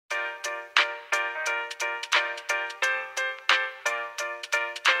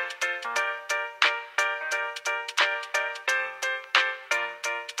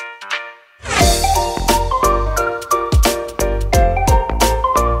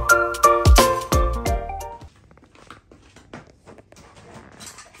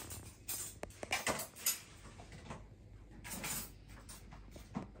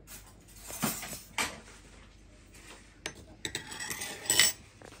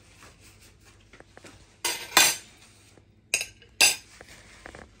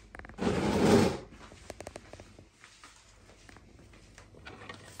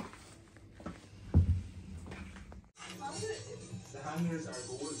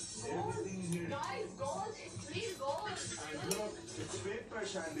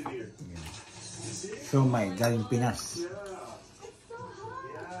Siomai galing Pinas.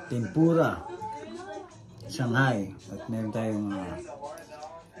 Tempura. Shanghai. At meron tayong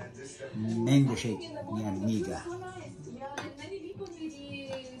mango shake. Yan, miga.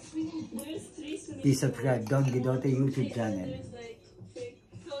 Please subscribe Don Guidote YouTube channel.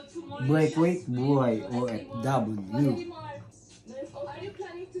 Buhay Kuwait, Buhay OFW.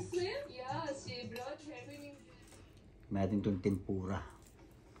 May atin itong tempura.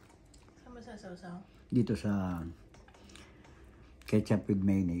 Saan ba sasaw-saw? Dito sa ketchup with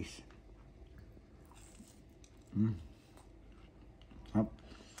mayonnaise. Hop.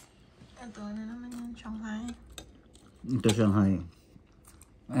 Ito, ano naman yung Shanghai? Ito Shanghai.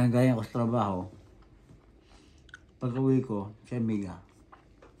 Ayan, gaya ko sa trabaho. Pag-uwi ko, sa Amiga.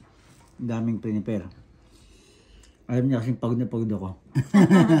 Ang daming prepare. Alam niya kasing pagod na pagod ako.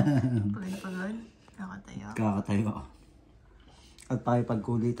 Pagod? Kakatayo? Kakatayo. At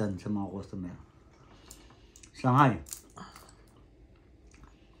pakipagkulitan sa mga customer. Shanghai.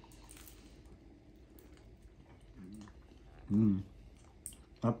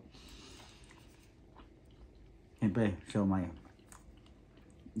 Hop. Siyempre, siomai.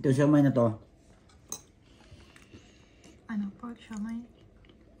 Ito siomai na to. Ano? Pork siomai?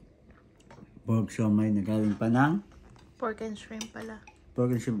 Pork siomai na galing pa ng? Pork and shrimp pala.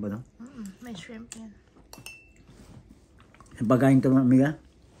 Pork and shrimp ba to? May shrimp yan. Pagkain ito, Amiga?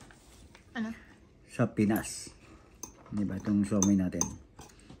 Ano? Sa Pinas. Diba? Itong siomai natin.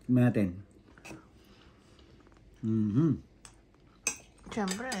 Tignan natin.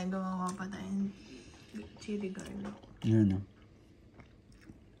 Siyempre, gawa pa tayong chili garlic. Yan, no?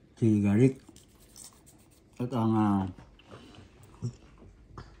 Chili garlic. At ang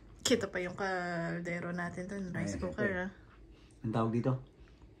kita pa yung kaldero natin doon, rice cooker, ang tawag dito?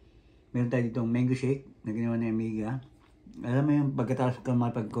 Meron tayo ditong mango shake na ginawa ni Amiga. Alam mo yung pagkatapos ka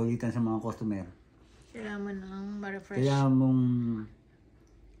mapagkulitan sa mga customer. Kailangan mo nang ma-refresh. Kailangan mong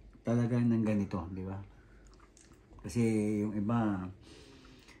talagang ng ganito, di ba? Kasi yung iba,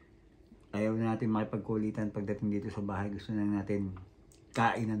 ayaw na natin makipagkulitan pagdating dito sa bahay. Gusto na natin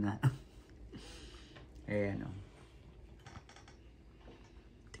kainan na. Ayan, o.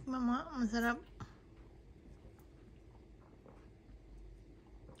 Tikman mo, masarap.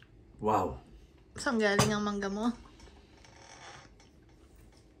 Wow! Saan galing ang mangga mo?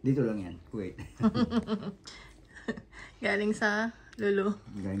 Dito lang yan, Kuwait. Galing sa Lulu.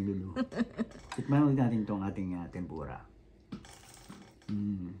 Galing Lulu. Tikman ulit natin itong ating tempura.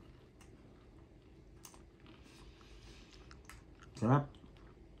 Sarap.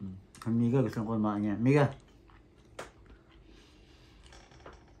 Amiga, gusto ko kumain yan. Amiga!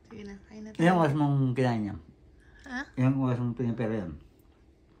 Sige na, kain na tayo. Ilang oras mong kinain yan? Ha? Ilang oras mong pinapera yan?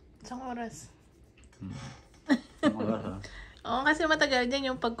 Isang oras. Ilang oras, ha? Oo, kasi matagal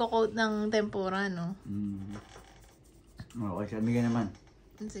din yung pagko-coat ng tempura, no? Okay, sa Amiga naman.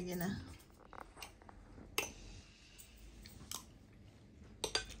 Sige na.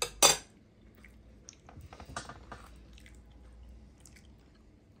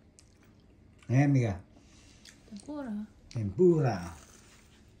 Ayan, Amiga. Tempura. Tempura.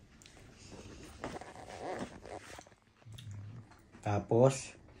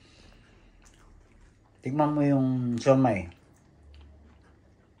 Tapos, tignan mo yung siomai.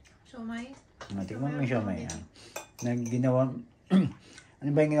 Siomai? Tignan mo yung siomai. Na ginawa, ano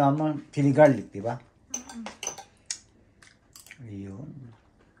ba yung ginawa mo? Chili garlic, di ba? Ayun.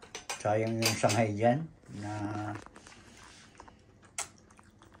 Sayang yung Shanghai dyan na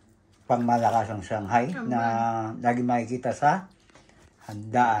pangmalakas ang Shanghai na lagi makikita sa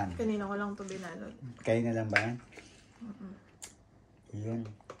handaan. Kanina ko lang ito binalot. Kayo na lang ba yan? Yun.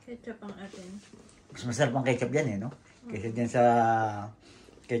 Ketchup ang atin. Mas masarap ang ketchup yan, no? Kaysa dyan sa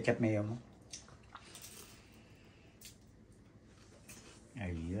ketchup mayo mo.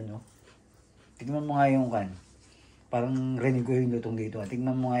 Ayun, no? Tignan mo nga yung kan. Parang rinig ko yung lutong dito.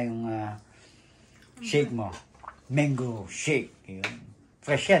 Tignan mo nga yung shake mo. Mango shake. Ayun.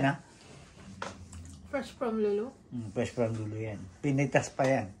 Fresh yan, ha? Fresh from Lulu? Fresh from Lulu yan. Pinitas pa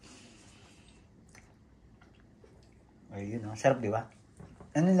yan. Ayun, no? Sarap, di ba?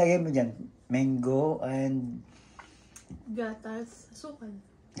 Ano nilagay mo dyan? Mango and... Gatas, sukal.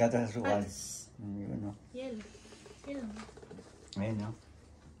 Gatas sa sukal. Ayun, no? Yellow. Yellow. Ayun, no?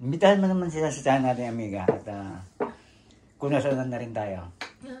 Imbitahan mo naman sila sa channel natin, Amiga. At kung nasaan na rin tayo.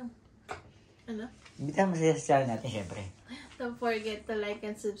 Ano? Imbitahan mo sila sa channel natin, syempre. Don't forget to like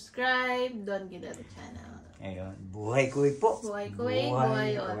and subscribe. Don't get out the channel. Ayun. Buhay Kuwait po. Buhay Kuwait,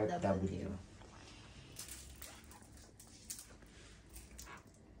 buhay OFW.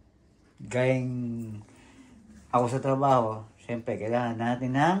 gayeng ako sa trabaho, siyempre, kailangan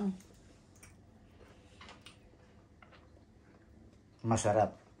natin ng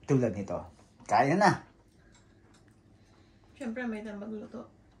masarap. Tulad nito. Kaya na! Siyempre, may tayong magluto.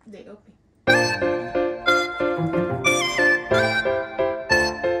 Day off eh.